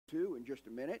in just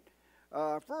a minute.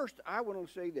 First, I want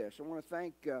to say this. I want to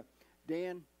thank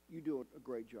Dan. You do a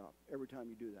great job every time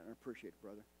you do that. I appreciate it,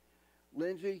 brother.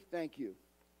 Lindsay, thank you.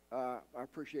 I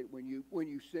appreciate it when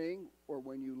you sing or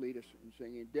when you lead us in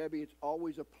singing. Debbie, it's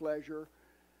always a pleasure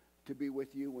to be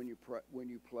with you when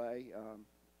you play.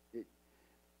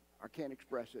 I can't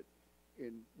express it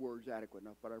in words adequate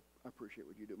enough, but I appreciate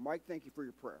what you do. Mike, thank you for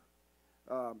your prayer.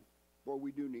 Boy,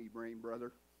 we do need rain,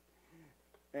 brother.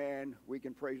 And we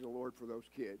can praise the Lord for those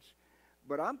kids.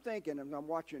 But I'm thinking, and I'm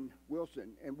watching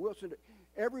Wilson, and Wilson,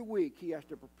 every week he has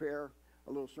to prepare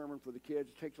a little sermon for the kids.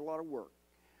 It takes a lot of work.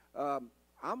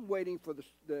 I'm waiting for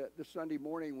the Sunday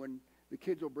morning when the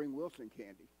kids will bring Wilson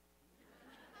candy.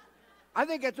 I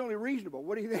think that's only reasonable.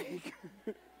 What do you think?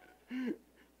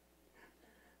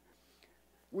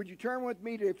 Would you turn with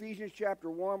me to Ephesians chapter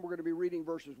 1? We're going to be reading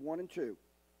verses 1 and 2.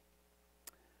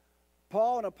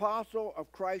 Paul, an apostle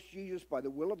of Christ Jesus by the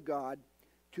will of God,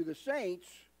 to the saints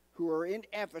who are in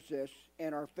Ephesus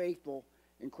and are faithful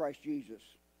in Christ Jesus.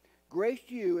 Grace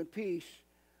to you and peace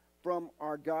from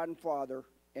our God and Father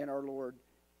and our Lord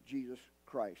Jesus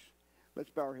Christ. Let's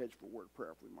bow our heads for a word of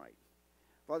prayer if we might.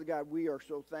 Father God, we are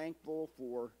so thankful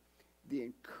for the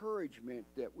encouragement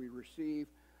that we receive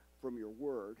from your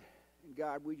word. And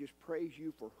God, we just praise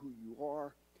you for who you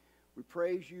are. We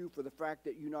praise you for the fact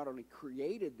that you not only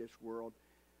created this world,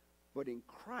 but in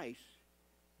Christ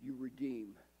you redeem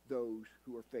those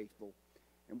who are faithful.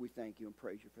 And we thank you and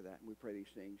praise you for that. And we pray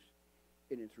these things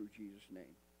in and through Jesus' name.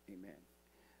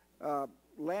 Amen.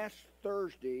 Last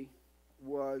Thursday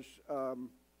was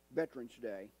Veterans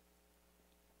Day.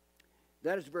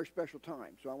 That is a very special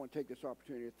time. So I want to take this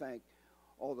opportunity to thank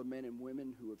all the men and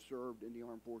women who have served in the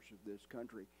armed forces of this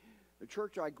country. The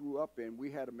church I grew up in,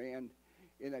 we had a man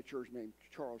in that church named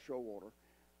Charles Showalter.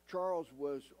 Charles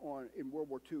was in World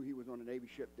War II, he was on a Navy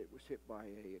ship that was hit by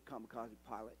a kamikaze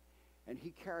pilot. And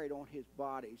he carried on his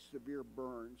body severe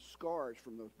burns, scars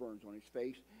from those burns on his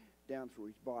face, down through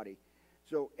his body.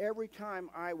 So every time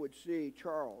I would see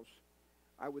Charles,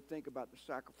 I would think about the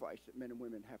sacrifice that men and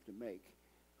women have to make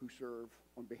who serve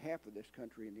on behalf of this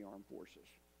country in the armed forces.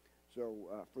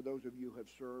 So for those of you who have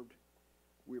served,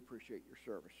 we appreciate your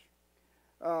service.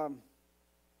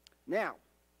 Now,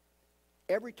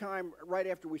 every time right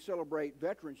after we celebrate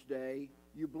Veterans Day,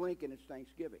 you blink and it's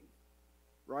Thanksgiving,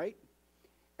 right?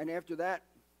 And after that,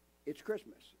 it's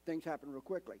Christmas. Things happen real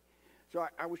quickly. So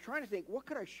I was trying to think, what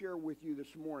could I share with you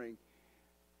this morning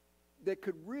that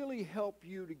could really help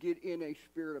you to get in a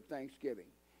spirit of thanksgiving?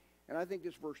 And I think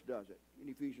this verse does it in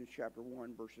Ephesians chapter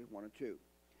 1, verses 1 and 2.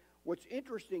 What's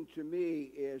interesting to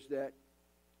me is that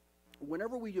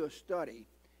whenever we do a study,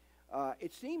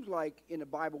 it seems like in the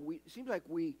Bible,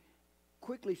 we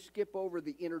quickly skip over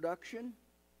the introduction,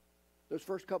 those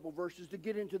first couple verses, to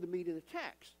get into the meat of the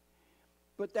text.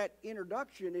 But that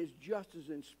introduction is just as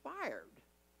inspired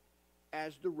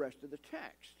as the rest of the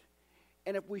text.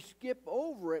 And if we skip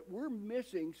over it, we're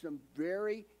missing some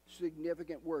very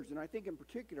significant words. And I think in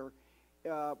particular,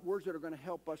 words that are going to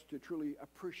help us to truly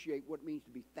appreciate what it means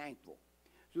to be thankful.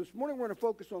 So this morning we're going to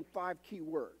focus on 5 key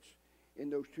words in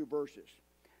those 2 verses.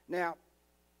 Now,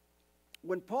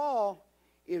 when Paul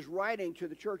is writing to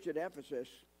the church at Ephesus,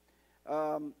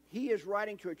 he is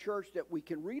writing to a church that we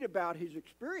can read about his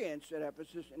experience at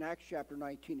Ephesus in Acts chapter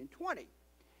 19 and 20.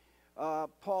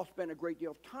 Paul spent a great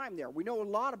deal of time there. We know a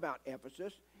lot about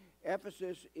Ephesus.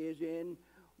 Ephesus is in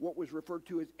what was referred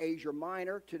to as Asia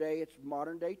Minor. Today it's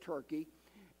modern-day Turkey.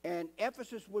 And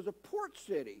Ephesus was a port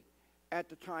city at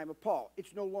the time of Paul.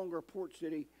 It's no longer a port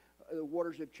city. The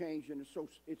waters have changed, and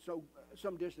it's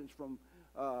some distance from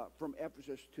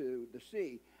Ephesus to the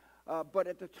sea. But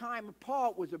at the time of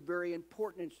Paul, it was a very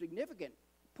important and significant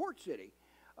port city.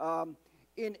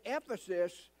 In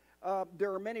Ephesus,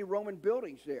 there are many Roman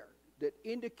buildings there that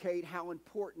indicate how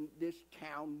important this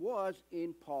town was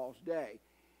in Paul's day.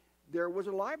 There was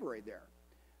a library there.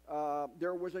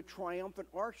 There was a triumphant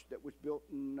arch that was built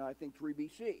in, I think, 3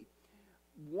 B.C.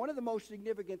 One of the most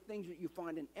significant things that you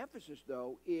find in Ephesus,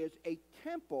 though, is a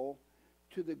temple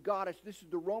to the goddess. This is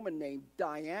the Roman name,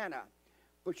 Diana.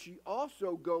 But she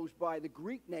also goes by the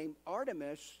Greek name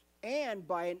Artemis and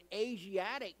by an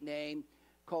Asiatic name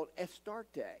called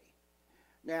Astarte.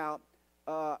 Now,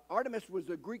 Artemis was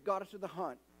the Greek goddess of the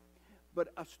hunt, but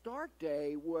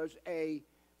Astarte was a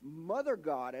mother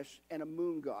goddess and a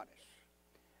moon goddess.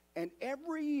 And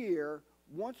every year,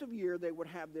 once a year, they would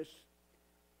have this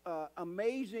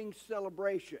amazing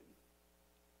celebration.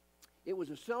 It was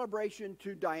a celebration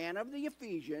to Diana of the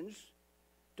Ephesians,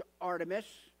 to Artemis,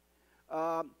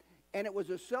 and it was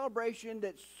a celebration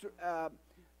that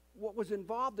what was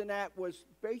involved in that was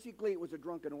basically it was a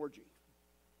drunken orgy.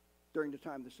 during the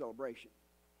time of the celebration.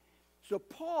 So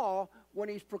Paul, when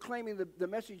he's proclaiming the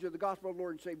message of the gospel of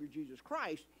Lord and Savior Jesus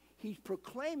Christ, he's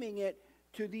proclaiming it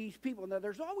to these people. Now,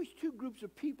 there's always two groups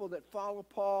of people that follow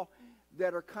Paul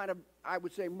that are kind of, I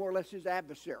would say, more or less his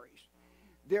adversaries.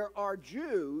 There are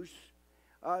Jews,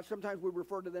 sometimes we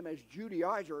refer to them as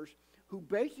Judaizers, who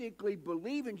basically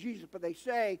believe in Jesus, but they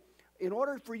say, in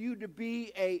order for you to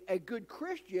be a good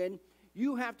Christian,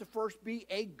 you have to first be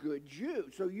a good Jew.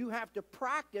 So you have to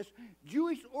practice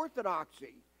Jewish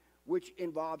orthodoxy, which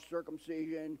involves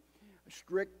circumcision,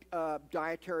 strict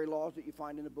dietary laws that you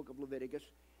find in the book of Leviticus.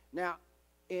 Now,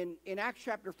 in Acts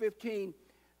chapter 15,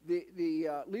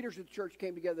 the leaders of the church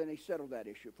came together and they settled that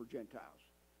issue for Gentiles.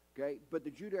 Okay? But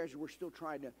the Judaizers were still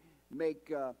trying to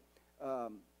make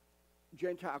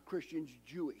Gentile Christians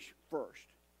Jewish first.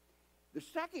 The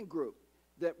second group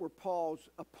that were Paul's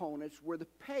opponents were the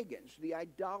pagans, the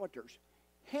idolaters.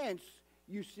 Hence,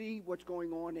 you see what's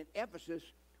going on in Ephesus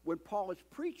when Paul is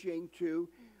preaching to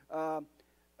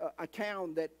a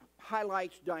town that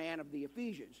highlights Diana of the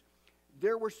Ephesians.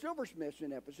 There were silversmiths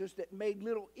in Ephesus that made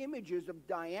little images of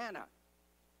Diana.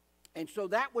 And so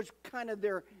that was kind of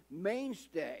their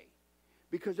mainstay,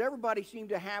 because everybody seemed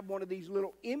to have one of these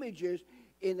little images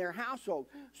in their household.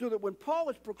 So that when Paul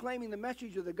is proclaiming the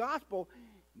message of the gospel,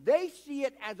 they see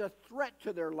it as a threat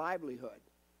to their livelihood.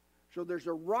 So there's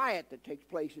a riot that takes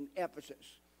place in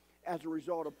Ephesus as a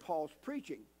result of Paul's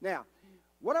preaching. Now,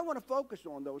 what I want to focus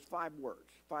on, those 5 words,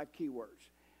 5 key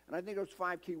words. And I think those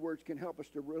 5 key words can help us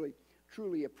to really,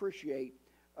 truly appreciate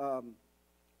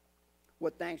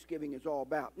what Thanksgiving is all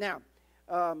about. Now,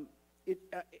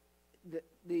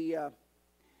 the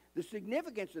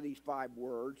significance of these 5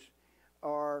 words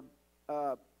are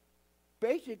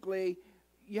basically,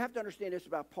 you have to understand this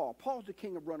about Paul. Paul's the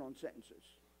king of run-on sentences.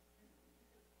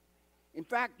 In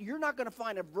fact, you're not going to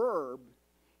find a verb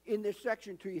in this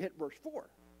section until you hit verse 4,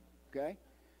 okay?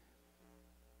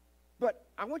 But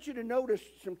I want you to notice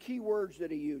some key words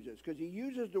that he uses, because he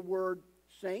uses the word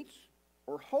saints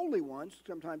or holy ones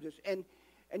sometimes. And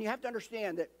you have to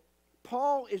understand that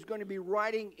Paul is going to be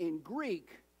writing in Greek,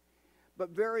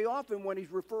 but very often when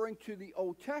he's referring to the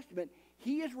Old Testament,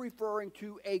 he is referring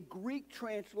to a Greek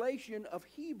translation of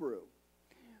Hebrew.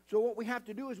 So what we have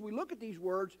to do is we look at these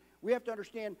words, we have to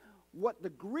understand what the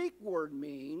Greek word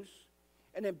means,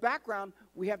 and in background,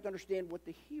 we have to understand what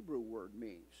the Hebrew word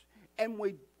means. And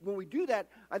when we do that,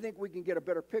 I think we can get a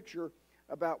better picture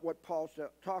about what Paul's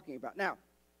talking about. Now,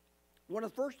 one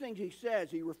of the first things he says,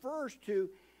 he refers to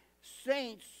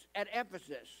saints at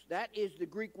Ephesus. That is the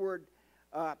Greek word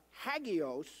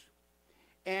hagios,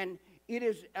 and it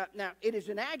is it is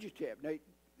an adjective. Now,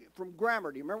 from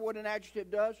grammar, do you remember what an adjective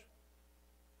does?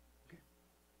 Okay.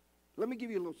 Let me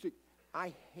give you a little secret.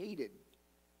 I hated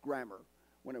grammar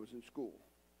when I was in school.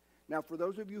 Now, for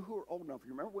those of you who are old enough,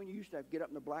 you remember when you used to have to get up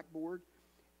on the blackboard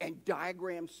and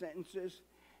diagram sentences?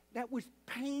 That was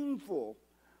painful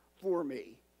for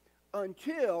me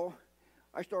until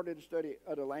I started to study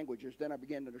other languages. Then I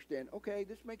began to understand, okay,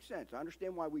 this makes sense. I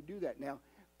understand why we do that now.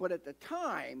 But at the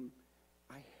time,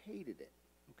 I hated it,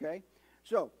 okay?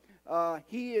 So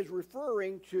he is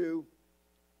referring to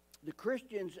the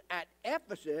Christians at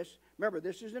Ephesus. Remember,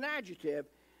 this is an adjective,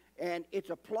 and it's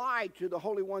applied to the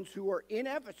holy ones who are in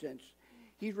Ephesus.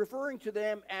 He's referring to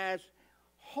them as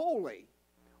holy,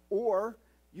 or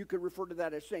you could refer to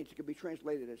that as saints. It could be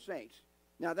translated as saints.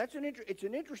 Now, it's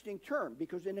an interesting term,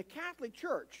 because in the Catholic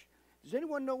Church, does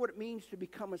anyone know what it means to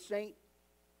become a saint?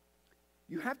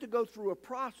 You have to go through a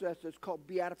process that's called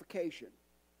beatification,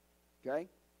 okay?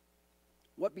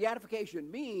 What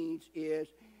beatification means is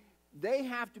they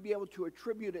have to be able to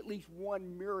attribute at least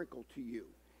one miracle to you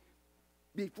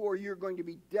before you're going to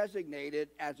be designated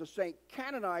as a saint,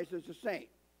 canonized as a saint.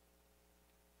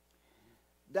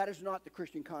 That is not the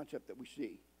Christian concept that we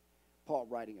see Paul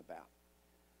writing about.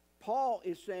 Paul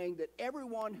is saying that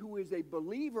everyone who is a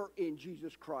believer in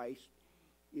Jesus Christ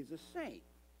is a saint,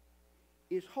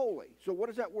 is holy. So what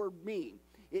does that word mean?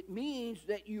 It means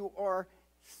that you are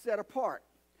set apart.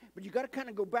 But you've got to kind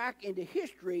of go back into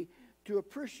history to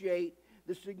appreciate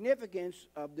the significance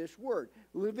of this word.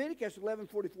 Leviticus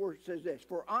 11:44 says this,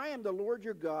 "For I am the Lord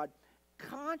your God.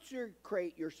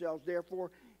 Consecrate yourselves,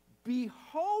 therefore, be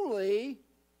holy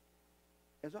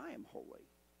as I am holy."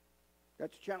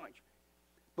 That's a challenge.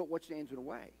 But what stands in the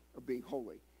way of being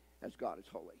holy as God is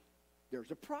holy?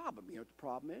 There's a problem. You know what the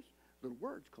problem is? Little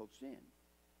word's called sin.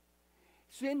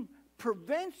 Sin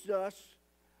prevents us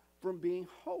from being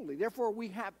holy. Therefore, we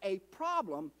have a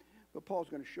problem, but Paul's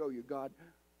going to show you God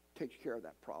takes care of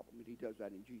that problem, and he does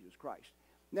that in Jesus Christ.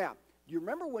 Now, do you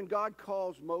remember when God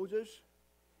calls Moses,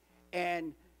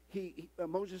 and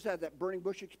Moses had that burning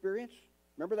bush experience.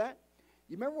 Remember that?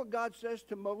 You remember what God says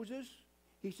to Moses?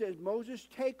 He says, Moses,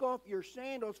 take off your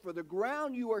sandals, for the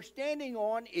ground you are standing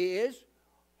on is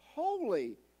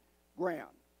holy ground.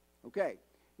 Okay.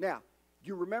 Now, do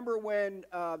you remember when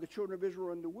the children of Israel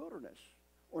were in the wilderness,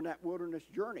 on that wilderness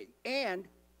journey? And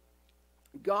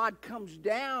God comes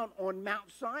down on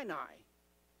Mount Sinai.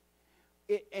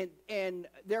 And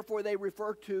therefore they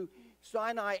refer to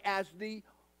Sinai as the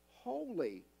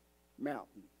holy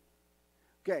mountain.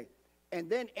 Okay. And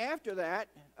then after that,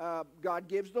 God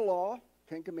gives the law,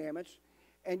 10 Commandments,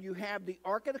 and you have the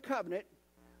Ark of the Covenant,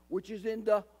 which is in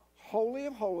the Holy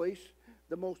of Holies,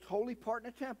 the most holy part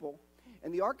in the temple.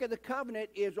 And the Ark of the Covenant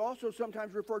is also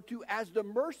sometimes referred to as the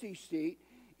mercy seat.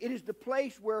 It is the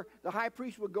place where the high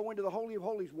priest would go into the Holy of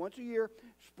Holies once a year,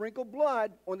 sprinkle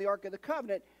blood on the Ark of the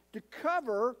Covenant to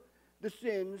cover the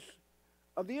sins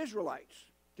of the Israelites.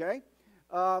 Okay?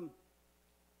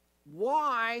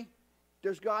 Why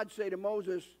does God say to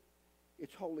Moses,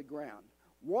 it's holy ground?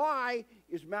 Why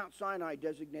is Mount Sinai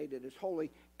designated as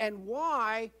holy? And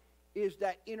why is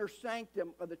that inner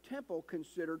sanctum of the temple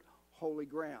considered holy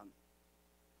ground?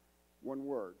 One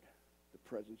word, the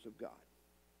presence of God.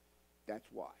 That's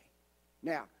why.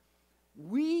 Now,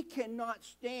 we cannot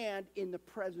stand in the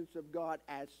presence of God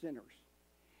as sinners.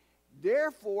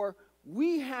 Therefore,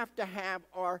 we have to have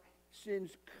our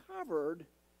sins covered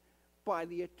by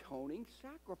the atoning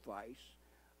sacrifice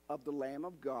of the Lamb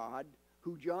of God,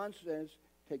 who John says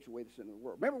takes away the sin of the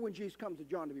world. Remember when Jesus comes to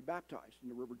John to be baptized in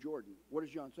the River Jordan, what does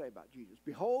John say about Jesus?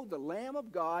 Behold, the Lamb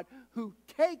of God who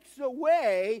takes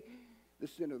away the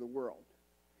sin of the world.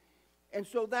 And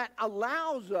so that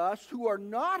allows us who are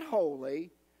not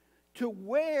holy to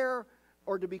wear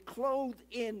or to be clothed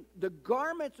in the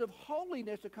garments of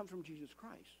holiness that comes from Jesus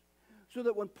Christ. So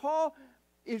that when Paul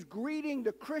is greeting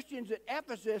the Christians at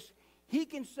Ephesus, he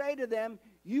can say to them,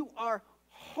 you are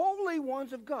holy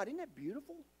ones of God. Isn't that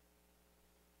beautiful?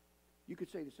 You could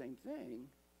say the same thing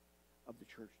of the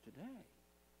church today.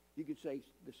 You could say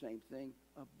the same thing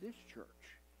of this church.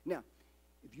 Now,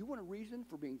 if you want a reason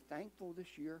for being thankful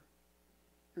this year,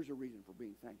 here's a reason for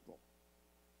being thankful.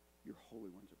 You're holy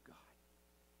ones of God.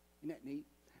 Isn't that neat?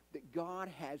 That God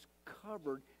has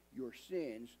covered your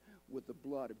sins with the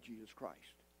blood of Jesus Christ.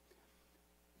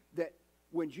 That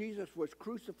when Jesus was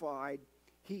crucified,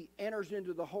 he enters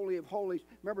into the Holy of Holies.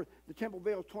 Remember, the temple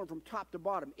veil is torn from top to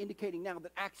bottom, indicating now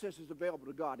that access is available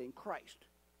to God in Christ.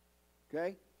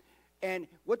 Okay? And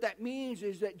what that means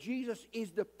is that Jesus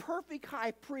is the perfect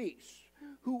high priest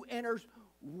who enters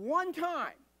one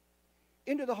time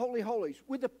into the Holy of Holies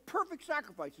with the perfect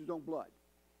sacrifice of his own blood.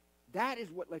 That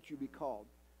is what lets you be called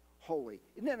holy.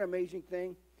 Isn't that an amazing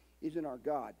thing? Isn't our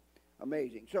God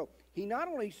amazing? So he not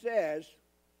only says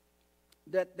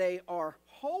that they are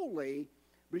holy,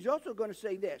 but he's also going to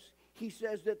say this. He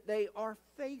says that they are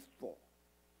faithful.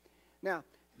 Now,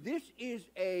 this is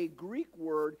a Greek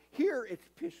word. Here it's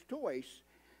pistois,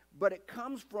 but it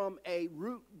comes from a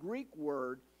root Greek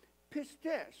word,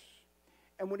 pistis.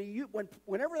 And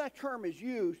whenever that term is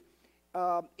used,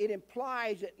 it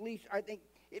implies at least, I think,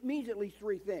 it means at least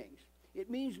three things. It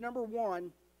means, number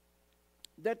one,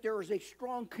 that there is a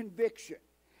strong conviction.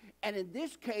 And in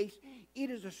this case, it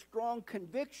is a strong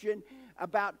conviction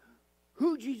about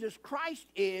who Jesus Christ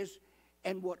is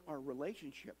and what our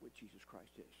relationship with Jesus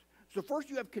Christ is. So first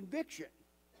you have conviction.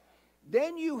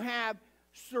 Then you have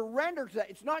surrender to that.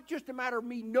 It's not just a matter of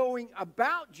me knowing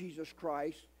about Jesus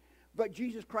Christ, but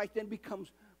Jesus Christ then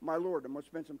becomes my Lord. I'm going to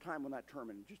spend some time on that term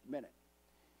in just a minute.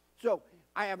 So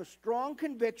I have a strong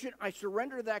conviction. I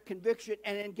surrender to that conviction,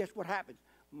 and then guess what happens?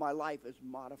 My life is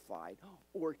modified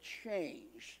or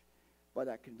changed by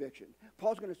that conviction.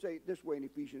 Paul's going to say it this way in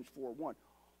Ephesians 4:1.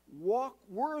 Walk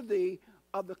worthy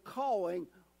of the calling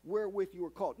wherewith you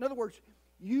were called. In other words,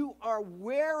 you are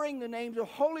wearing the names of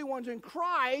holy ones in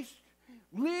Christ.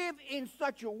 Live in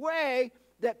such a way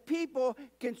that people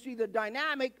can see the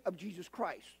dynamic of Jesus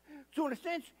Christ. So in a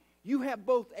sense, you have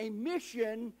both a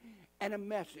mission and a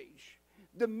message.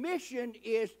 The mission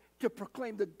is to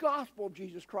proclaim the gospel of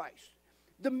Jesus Christ.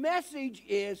 The message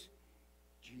is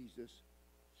Jesus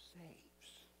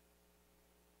saves.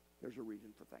 There's a reason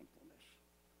for thankfulness.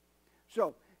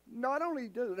 So, not only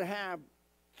does it have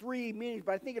three meanings,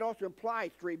 but I think it also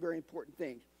implies three very important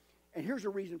things. And here's a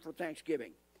reason for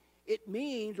thanksgiving. It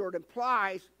means, or it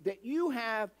implies, that you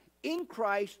have in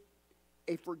Christ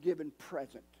a forgiven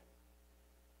present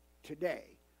today,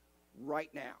 right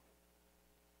now.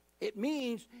 It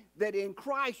means that in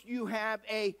Christ you have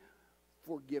a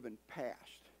forgiven past.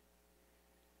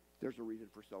 There's a reason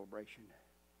for celebration.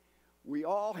 We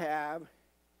all have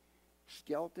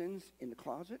skeletons in the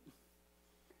closet.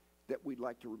 that we'd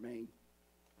like to remain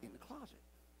in the closet.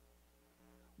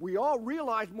 We all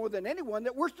realize more than anyone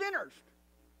that we're sinners.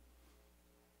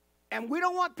 And we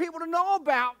don't want people to know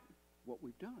about what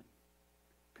we've done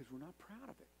because we're not proud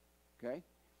of it. Okay?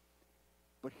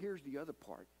 But here's the other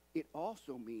part. It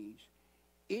also means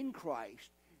in Christ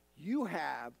you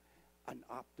have an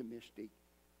optimistic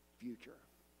future.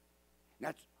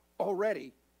 That's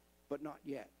already, but not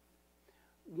yet.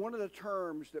 One of the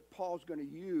terms that Paul's going to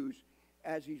use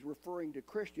as he's referring to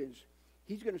Christians,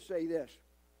 he's going to say this,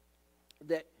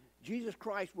 that Jesus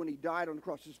Christ, when he died on the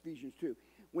cross, this is Ephesians 2,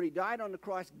 when he died on the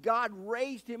cross, God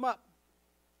raised him up,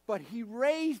 but he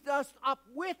raised us up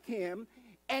with him,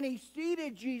 and he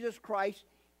seated Jesus Christ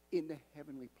in the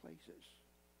heavenly places.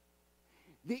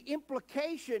 The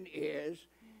implication is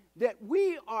that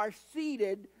we are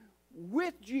seated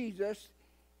with Jesus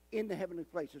in the heavenly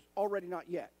places. Already not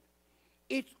yet.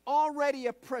 It's already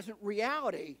a present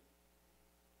reality,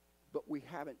 but we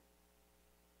haven't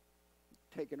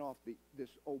taken off this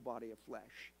old body of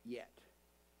flesh yet.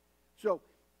 So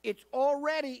it's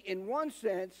already in one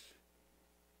sense,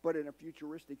 but in a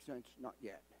futuristic sense, not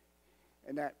yet.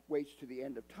 And that waits to the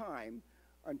end of time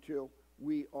until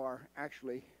we are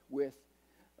actually with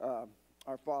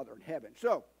our Father in heaven.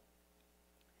 So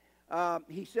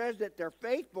he says that they're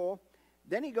faithful.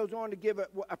 Then he goes on to give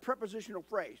a prepositional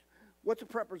phrase. What's a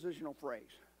prepositional phrase?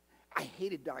 I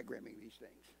hated diagramming these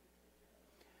things.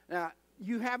 Now,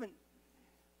 you haven't,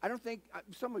 I don't think,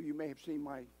 some of you may have seen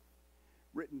my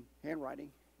written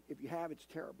handwriting. If you have, it's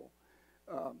terrible.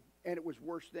 And it was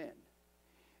worse then.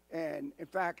 And, in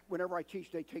fact, whenever I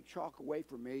teach, they take chalk away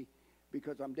from me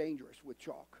because I'm dangerous with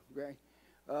chalk, okay?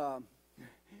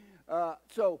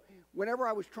 So whenever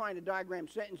I was trying to diagram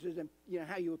sentences and, you know,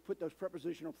 how you would put those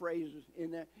prepositional phrases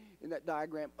in that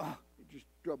diagram, it just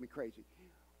drove me crazy.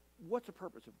 What's the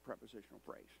purpose of a prepositional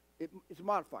phrase? It's a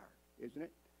modifier, isn't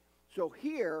it? So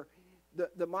here,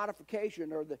 the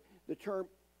modification or the term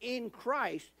in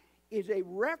Christ is a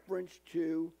reference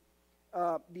to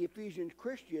the Ephesian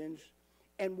Christians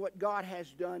and what God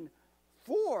has done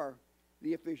for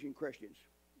the Ephesian Christians.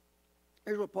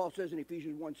 Here's what Paul says in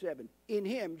Ephesians 1:7. In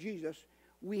him, Jesus,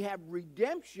 we have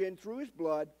redemption through his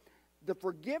blood, the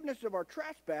forgiveness of our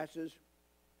trespasses,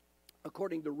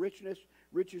 according to the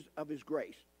riches of his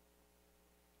grace.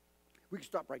 We can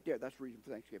stop right there. That's the reason for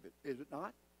Thanksgiving, is it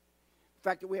not? The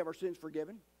fact that we have our sins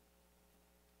forgiven.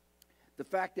 The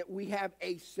fact that we have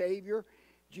a Savior,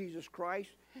 Jesus Christ.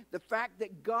 The fact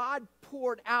that God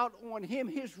poured out on him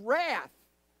his wrath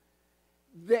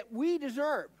that we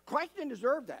deserved. Christ didn't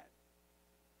deserve that.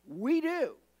 We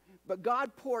do. But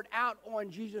God poured out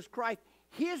on Jesus Christ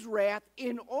his wrath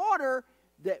in order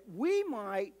that we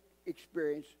might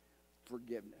experience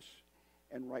forgiveness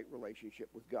and right relationship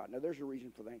with God. Now, there's a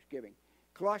reason for Thanksgiving.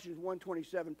 Colossians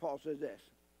 1:27, Paul says this.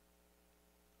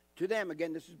 To them,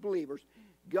 again, this is believers,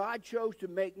 God chose to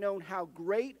make known how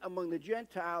great among the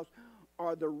Gentiles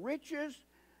are the riches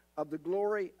of the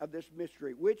glory of this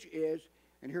mystery, which is,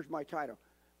 and here's my title,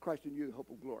 Christ in you, the hope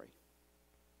of glory.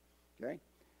 Okay?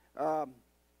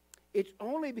 It's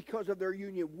only because of their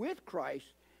union with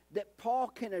Christ that Paul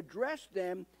can address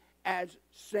them as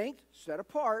saints set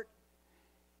apart,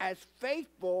 as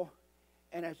faithful,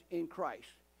 and as in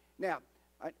Christ. Now,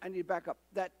 I need to back up.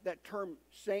 That term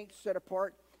saints set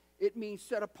apart, it means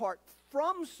set apart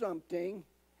from something,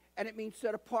 and it means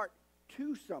set apart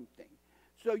to something.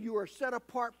 So you are set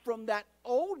apart from that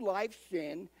old life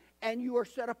sin, and you are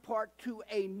set apart to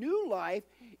a new life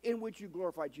in which you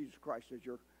glorify Jesus Christ as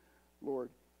your Lord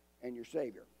and your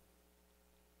Savior.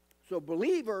 So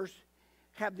believers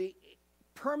have the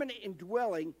permanent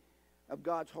indwelling of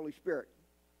God's Holy Spirit.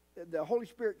 The Holy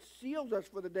Spirit seals us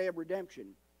for the day of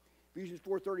redemption. Ephesians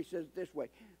 4:30 says it this way,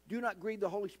 do not grieve the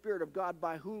Holy Spirit of God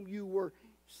by whom you were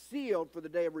sealed for the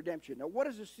day of redemption. Now, what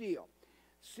is a seal?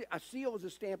 A seal is a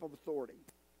stamp of authority.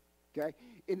 Okay?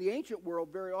 In the ancient world,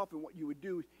 very often what you would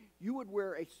do is you would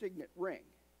wear a signet ring.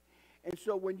 And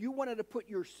so when you wanted to put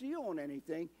your seal on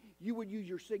anything, you would use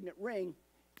your signet ring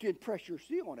to impress your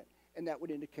seal on it, and that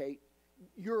would indicate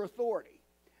your authority.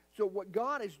 So what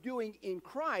God is doing in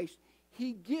Christ,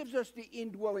 he gives us the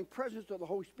indwelling presence of the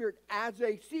Holy Spirit as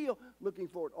a seal, looking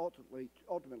forward ultimately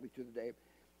to the day of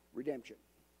redemption.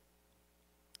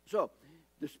 So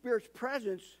the Spirit's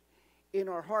presence in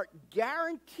our heart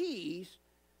guarantees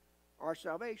our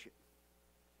salvation.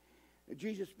 Now,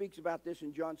 Jesus speaks about this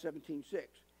in John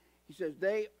 17:6. He says,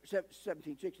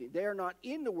 17:16, they are not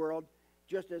in the world,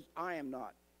 just as I am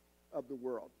not of the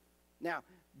world. Now,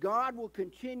 God will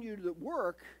continue the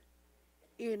work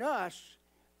in us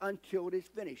until it is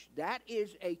finished. That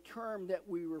is a term that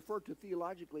we refer to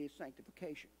theologically as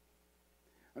sanctification.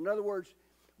 In other words,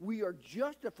 we are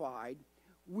justified,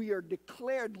 we are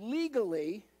declared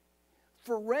legally,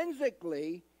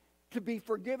 forensically, to be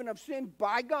forgiven of sin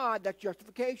by God. That's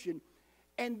justification.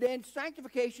 And then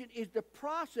sanctification is the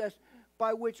process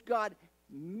by which God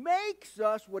makes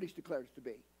us what he's declared us to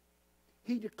be.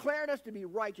 He declared us to be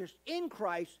righteous in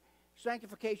Christ.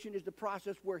 Sanctification is the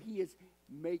process where he is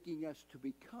making us to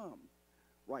become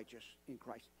righteous in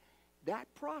Christ. That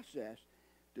process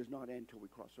does not end until we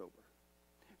cross over.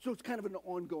 So it's kind of an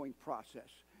ongoing process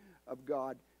of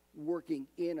God working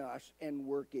in us and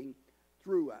working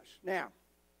through us. Now,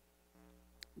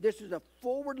 this is a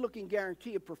forward-looking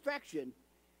guarantee of perfection,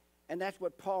 and that's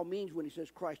what Paul means when he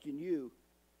says Christ in you,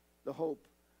 the hope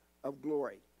of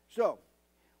glory. So,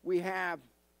 we have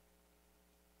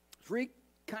three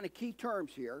kind of key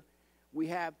terms here. We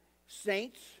have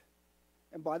saints,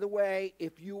 and by the way,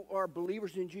 if you are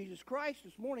believers in Jesus Christ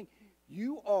this morning,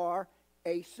 you are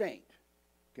a saint,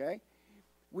 okay?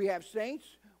 We have saints,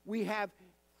 we have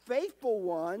faithful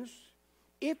ones.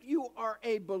 If you are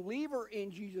a believer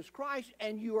in Jesus Christ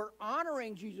and you are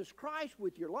honoring Jesus Christ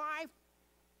with your life,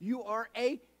 you are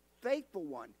a faithful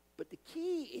one. But the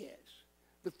key is,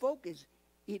 the focus,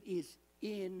 it is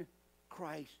in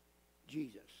Christ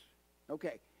Jesus.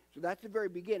 Okay, so that's the very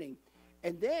beginning.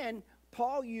 And then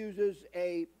Paul uses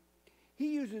a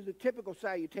typical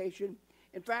salutation.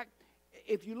 In fact,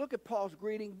 if you look at Paul's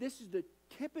greeting, this is the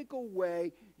typical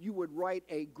way you would write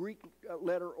a Greek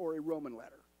letter or a Roman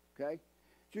letter, okay?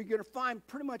 So you're going to find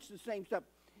pretty much the same stuff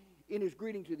in his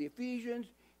greeting to the Ephesians,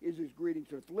 is his greeting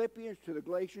to the Philippians, to the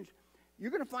Galatians.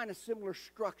 You're going to find a similar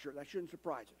structure. That shouldn't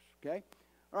surprise us, okay?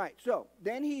 All right, so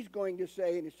then he's going to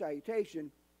say in his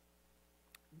salutation,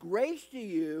 grace to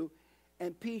you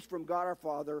and peace from God our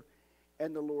Father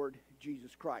and the Lord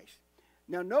Jesus Christ.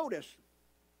 Now notice,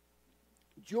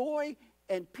 joy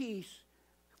and peace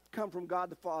come from God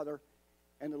the Father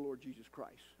and the Lord Jesus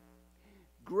Christ.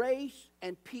 Grace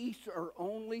and peace are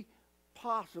only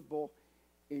possible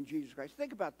in Jesus Christ.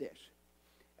 Think about this.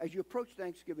 As you approach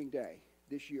Thanksgiving Day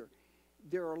this year,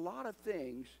 there are a lot of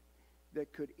things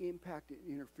that could impact and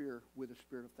interfere with the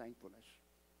spirit of thankfulness.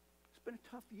 It's been a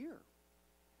tough year.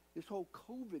 This whole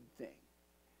COVID thing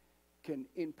can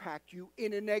impact you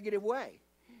in a negative way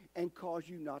and cause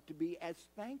you not to be as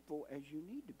thankful as you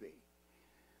need to be.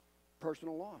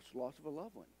 Personal loss of a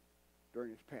loved one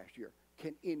during this past year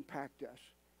can impact us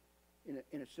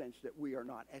in a sense that we are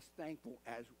not as thankful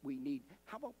as we need.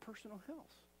 How about personal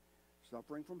health?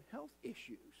 Suffering from health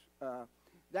issues.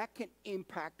 That can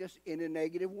impact us in a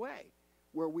negative way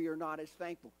where we are not as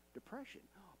thankful. Depression.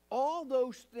 All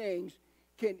those things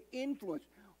can influence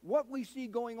what we see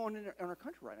going on in our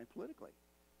country right now politically.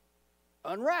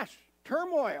 Unrest,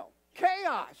 turmoil,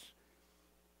 chaos.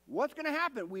 What's going to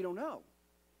happen? We don't know.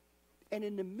 And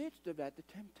in the midst of that, the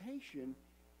temptation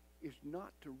is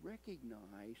not to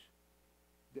recognize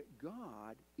that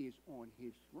God is on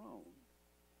his throne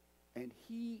and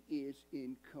he is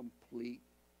in complete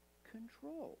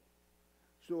control.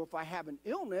 So if I have an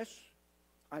illness,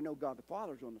 I know God the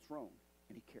Father is on the throne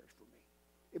and he cares for me.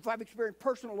 If I've experienced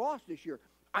personal loss this year,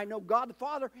 I know God the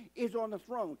Father is on the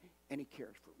throne and he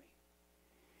cares for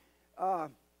me.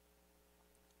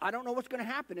 I don't know what's going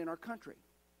to happen in our country,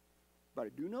 but I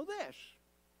do know this,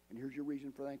 and here's your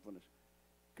reason for thankfulness.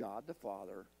 God the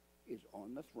Father is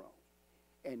on the throne,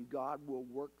 and God will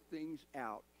work things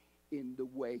out in the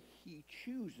way he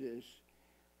chooses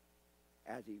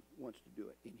as he wants to do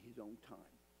it in his own time,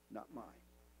 not mine.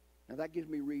 Now that gives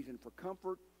me reason for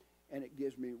comfort, and it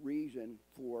gives me reason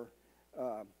for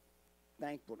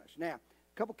thankfulness. Now,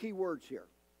 a couple key words here.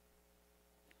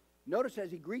 Notice as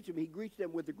he greets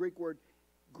them with the Greek word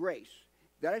grace.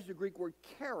 That is the Greek word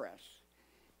charis.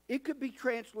 It could be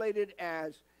translated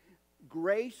as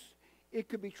grace. It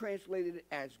could be translated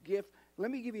as gift.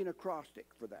 Let me give you an acrostic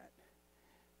for that.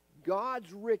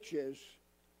 God's riches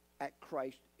at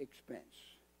Christ's expense.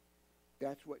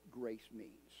 That's what grace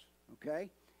means, okay?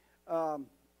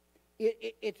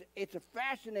 It's a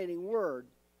fascinating word,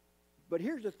 but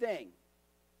here's the thing.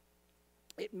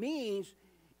 It means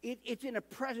it's in a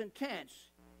present tense,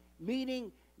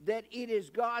 meaning that it is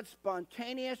God's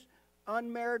spontaneous,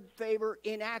 unmerited favor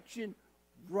in action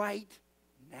right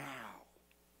now.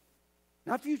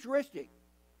 Not futuristic.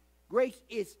 Grace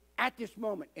is at this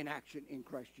moment in action in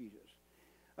Christ Jesus.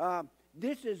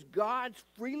 This is God's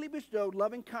freely bestowed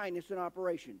loving kindness in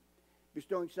operation,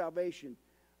 bestowing salvation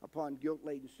upon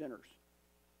guilt-laden sinners,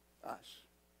 us.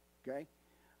 Okay?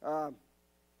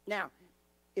 Now,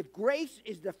 if grace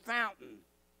is the fountain,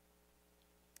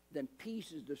 then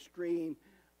peace is the stream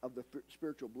of the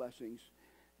spiritual blessings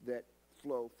that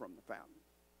flow from the fountain.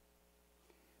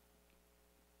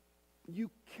 you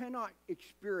cannot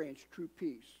experience true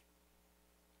peace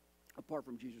apart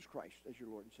from Jesus Christ as your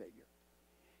Lord and Savior.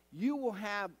 You will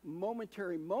have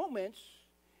momentary moments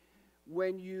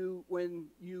when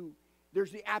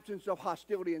there's the absence of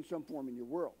hostility in some form in your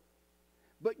world.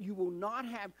 But you will not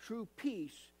have true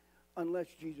peace unless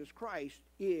Jesus Christ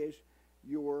is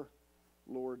your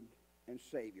Lord and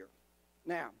Savior.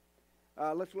 Now,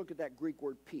 let's look at that Greek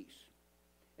word peace.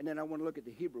 And then I want to look at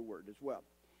the Hebrew word as well.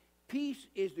 Peace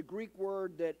is the Greek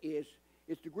word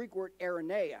it's the Greek word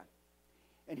eirneia.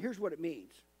 And here's what it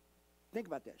means. Think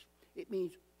about this. It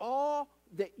means all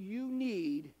that you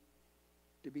need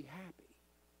to be happy.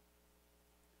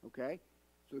 Okay?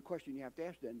 So the question you have to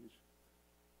ask then is,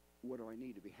 what do I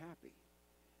need to be happy?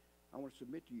 I want to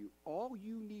submit to you, all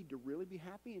you need to really be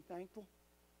happy and thankful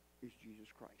is Jesus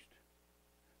Christ.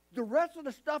 The rest of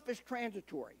the stuff is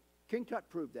transitory. King Tut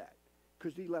proved that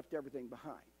because he left everything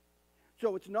behind.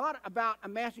 So it's not about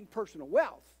amassing personal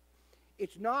wealth.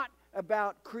 It's not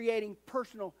about creating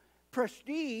personal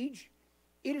prestige.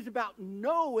 It is about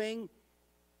knowing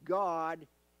God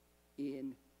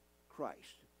in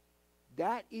Christ.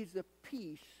 That is a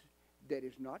peace that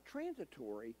is not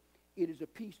transitory. It is a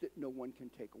peace that no one can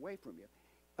take away from you.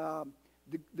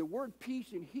 The word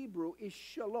peace in Hebrew is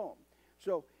shalom.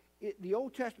 So the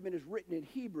Old Testament is written in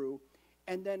Hebrew,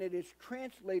 and then it is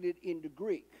translated into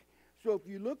Greek. So if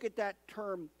you look at that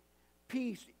term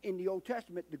peace in the Old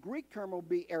Testament, the Greek term will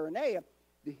be eirneia.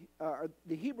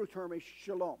 The Hebrew term is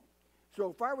shalom. So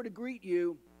if I were to greet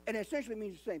you, and it essentially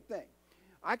means the same thing.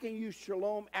 I can use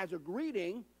shalom as a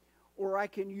greeting, or I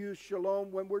can use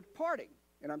shalom when we're parting.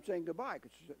 And I'm saying goodbye. I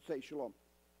could say shalom.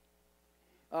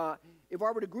 If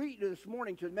I were to greet you this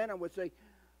morning to the men, I would say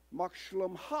mak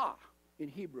shalomha in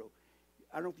Hebrew.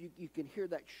 I don't know if you can hear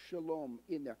that shalom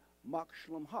in there. Mak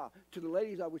shalomha. To the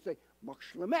ladies, I would say mak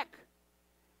shlomek.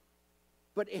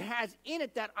 But it has in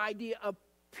it that idea of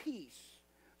peace.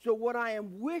 So what I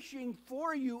am wishing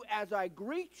for you as I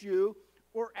greet you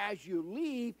or as you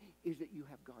leave is that you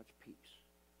have God's peace.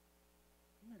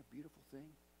 Isn't that a beautiful thing?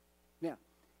 Now,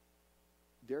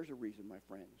 there's a reason, my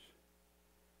friends,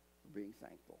 for being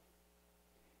thankful.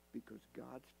 Because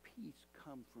God's peace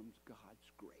comes from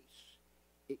God's grace.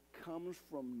 It comes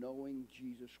from knowing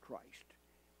Jesus Christ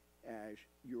as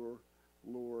your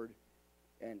Lord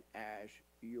and as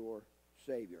your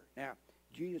Savior. Now,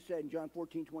 Jesus said in John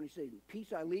 14:26, peace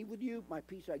I leave with you, my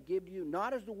peace I give to you.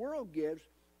 Not as the world gives,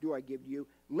 do I give to you.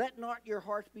 Let not your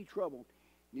hearts be troubled,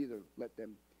 neither let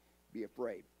them be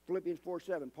afraid. Philippians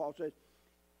 4:7, Paul says,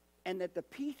 and that the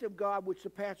peace of God which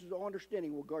surpasses all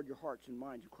understanding will guard your hearts and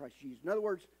minds in Christ Jesus. In other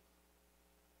words,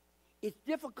 it's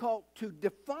difficult to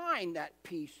define that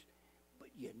peace, but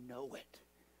you know it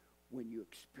when you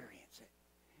experience it.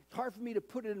 It's hard for me to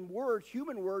put it in words,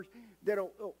 human words, that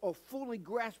will fully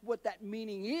grasp what that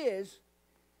meaning is,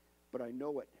 but I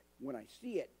know it when I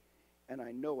see it, and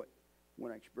I know it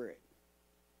when I experience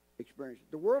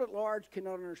it. The world at large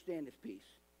cannot understand this peace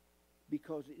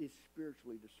because it is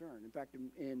spiritually discerned. In fact,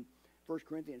 in 1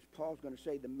 Corinthians, Paul's going to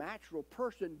say the natural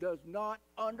person does not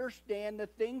understand the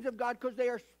things of God because they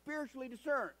are spiritually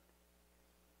discerned.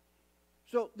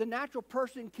 So the natural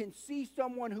person can see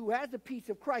someone who has the peace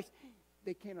of Christ.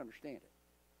 They can't understand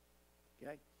it.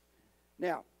 Okay?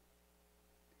 Now,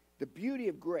 the beauty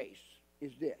of grace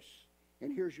is this,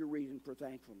 and here's your reason for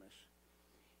thankfulness,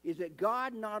 is that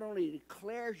God not only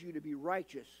declares you to be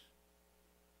righteous,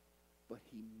 but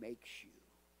he makes you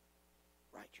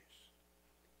righteous.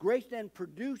 Grace then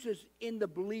produces in the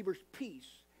believer's peace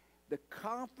the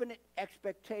confident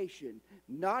expectation,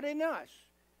 not in us,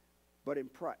 but in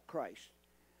Christ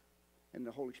and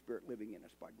the Holy Spirit living in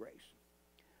us by grace.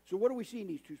 So what do we see in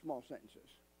these two small sentences?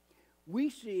 We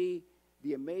see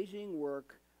the amazing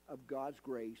work of God's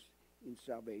grace in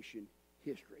salvation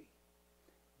history.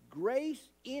 Grace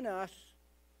in us,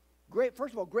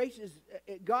 first of all,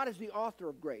 God is the author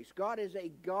of grace. God is a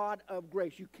God of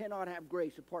grace. You cannot have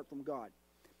grace apart from God.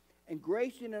 And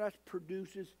grace in us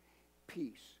produces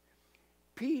peace.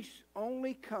 Peace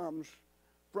only comes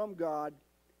from God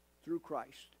through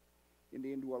Christ in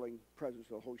the indwelling presence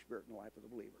of the Holy Spirit in the life of the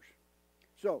believers.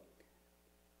 So,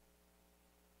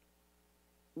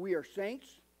 we are saints,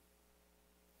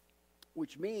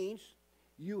 which means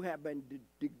you have been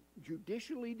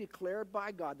judicially declared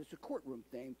by God. That's a courtroom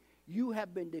thing. You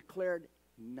have been declared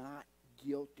not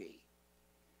guilty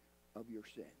of your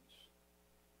sins.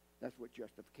 That's what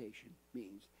justification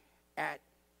means at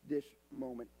this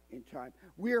moment in time.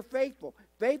 We are faithful.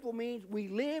 Faithful means we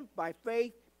live by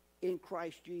faith in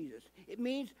Christ Jesus. It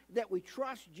means that we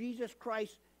trust Jesus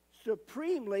Christ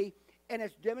supremely, and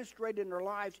it's demonstrated in our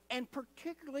lives, and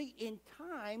particularly in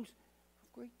times of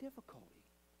great difficulty.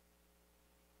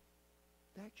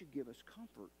 That should give us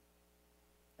comfort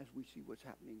as we see what's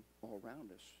happening all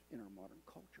around us in our modern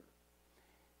culture.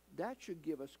 That should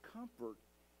give us comfort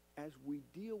as we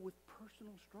deal with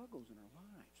personal struggles in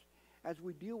our lives, as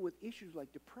we deal with issues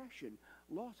like depression,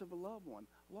 loss of a loved one,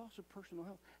 loss of personal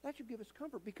health. That should give us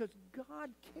comfort because God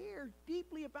cares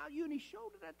deeply about you, and he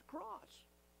showed it at the cross.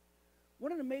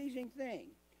 What an amazing thing.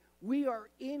 We are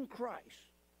in Christ.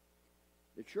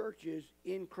 The church is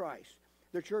in Christ.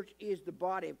 The church is the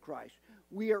body of Christ.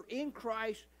 We are in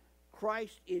Christ.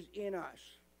 Christ is in us.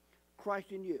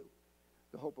 Christ in you,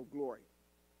 the hope of glory.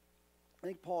 I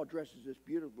think Paul addresses this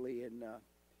beautifully in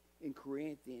 2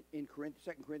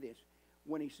 Corinthians,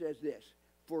 when he says this,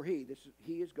 for he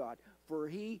is God, for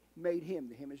he made him,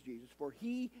 the him is Jesus, for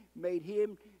he made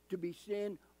him to be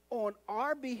sin on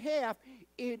our behalf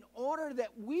in order that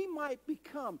we might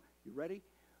become, you ready?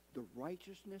 The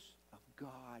righteousness of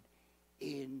God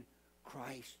in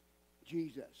Christ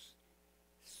Jesus.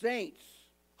 Saints,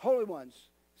 holy ones,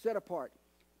 set apart,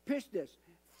 pistis,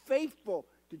 faithful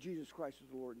to Jesus Christ as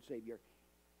the Lord and Savior.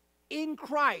 In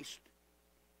Christ,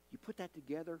 you put that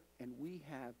together and we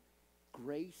have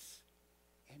grace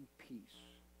and peace.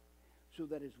 So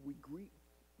that as we greet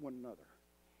one another,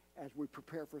 as we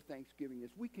prepare for Thanksgiving, as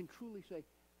we can truly say,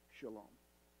 Shalom.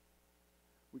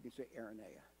 We can say,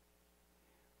 Aranea.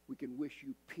 We can wish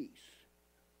you peace,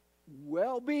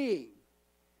 well-being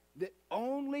that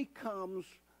only comes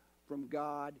from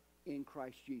God in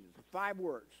Christ Jesus. The 5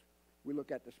 words we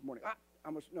look at this morning.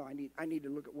 I need to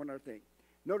look at one other thing.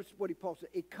 Notice what Paul said.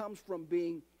 It comes from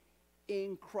being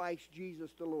in Christ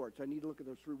Jesus the Lord. So I need to look at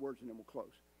those 3 words and then we'll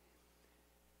close.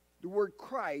 The word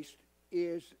Christ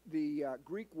is the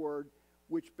Greek word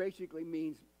which basically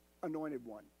means anointed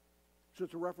one. So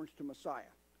it's a reference to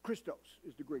Messiah. Christos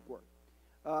is the Greek word.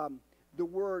 The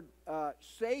word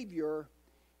Savior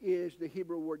is the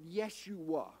Hebrew word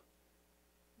Yeshua.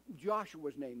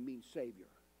 Joshua's name means Savior.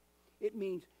 It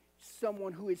means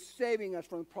someone who is saving us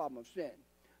from the problem of sin.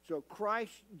 So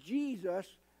Christ Jesus,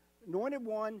 anointed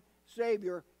one,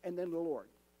 Savior, and then the Lord.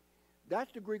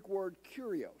 That's the Greek word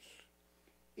kurios.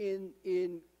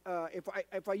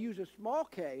 If I use a small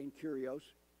k in kurios,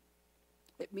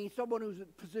 it means someone who's in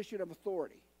a position of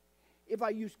authority. If I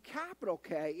use capital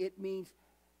K, it means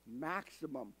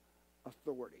maximum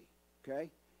authority.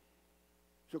 Okay?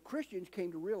 So Christians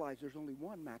came to realize there's only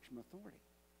one maximum authority,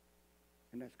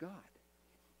 and that's God.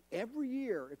 Every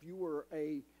year, if you were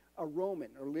a Roman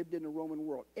or lived in the Roman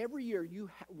world, every year you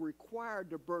were required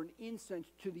to burn incense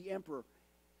to the emperor.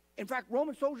 In fact,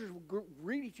 Roman soldiers would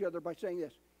greet each other by saying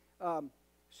this,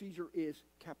 Caesar is,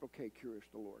 capital K, curious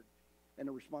the Lord. And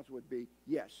the response would be,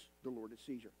 yes, the Lord is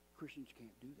Caesar. Christians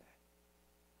can't do that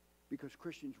because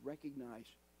Christians recognize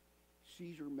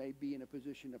Caesar may be in a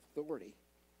position of authority,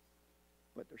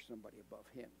 but there's somebody above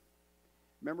him.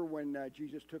 Remember when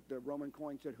Jesus took the Roman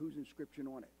coin and said, whose inscription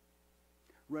on it?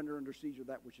 Render unto Caesar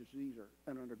that which is Caesar,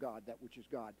 and unto God that which is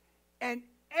God. And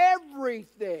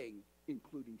everything,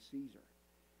 including Caesar,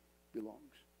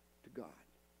 belongs to God.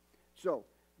 So,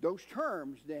 those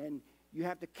terms, then, you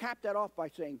have to cap that off by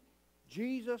saying,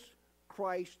 Jesus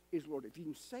Christ is Lord. If you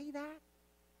can say that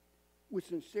with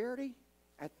sincerity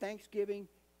at Thanksgiving,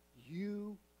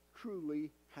 you truly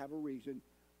have a reason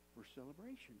for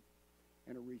celebration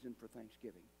and a reason for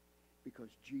thanksgiving, because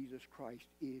Jesus Christ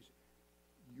is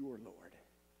your Lord,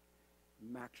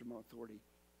 maximum authority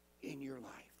in your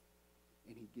life,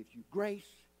 and he gives you grace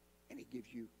and he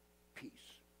gives you peace.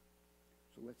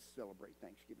 So let's celebrate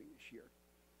Thanksgiving this year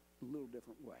a little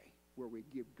different way, where we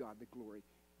give God the glory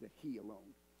that he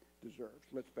alone deserves.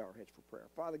 Let's bow our heads for prayer.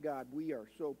 Father God, we are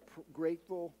so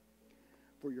grateful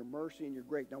for your mercy and your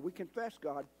grace. Now we confess,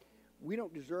 God, we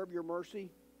don't deserve your mercy.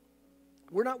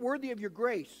 We're not worthy of your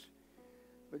grace.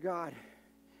 But God,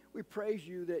 we praise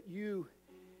you that you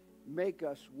make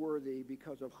us worthy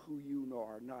because of who you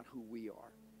are, not who we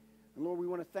are. And Lord, we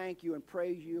want to thank you and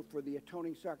praise you for the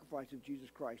atoning sacrifice of Jesus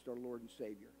Christ, our Lord and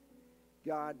Savior.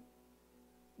 God,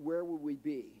 where would we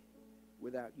be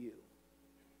without you?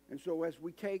 And so as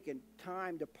we take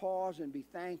time to pause and be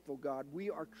thankful, God, we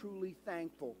are truly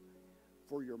thankful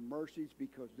for your mercies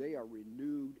because they are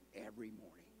renewed every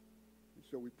morning. And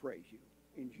so we praise you.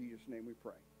 In Jesus' name we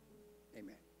pray.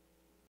 Amen.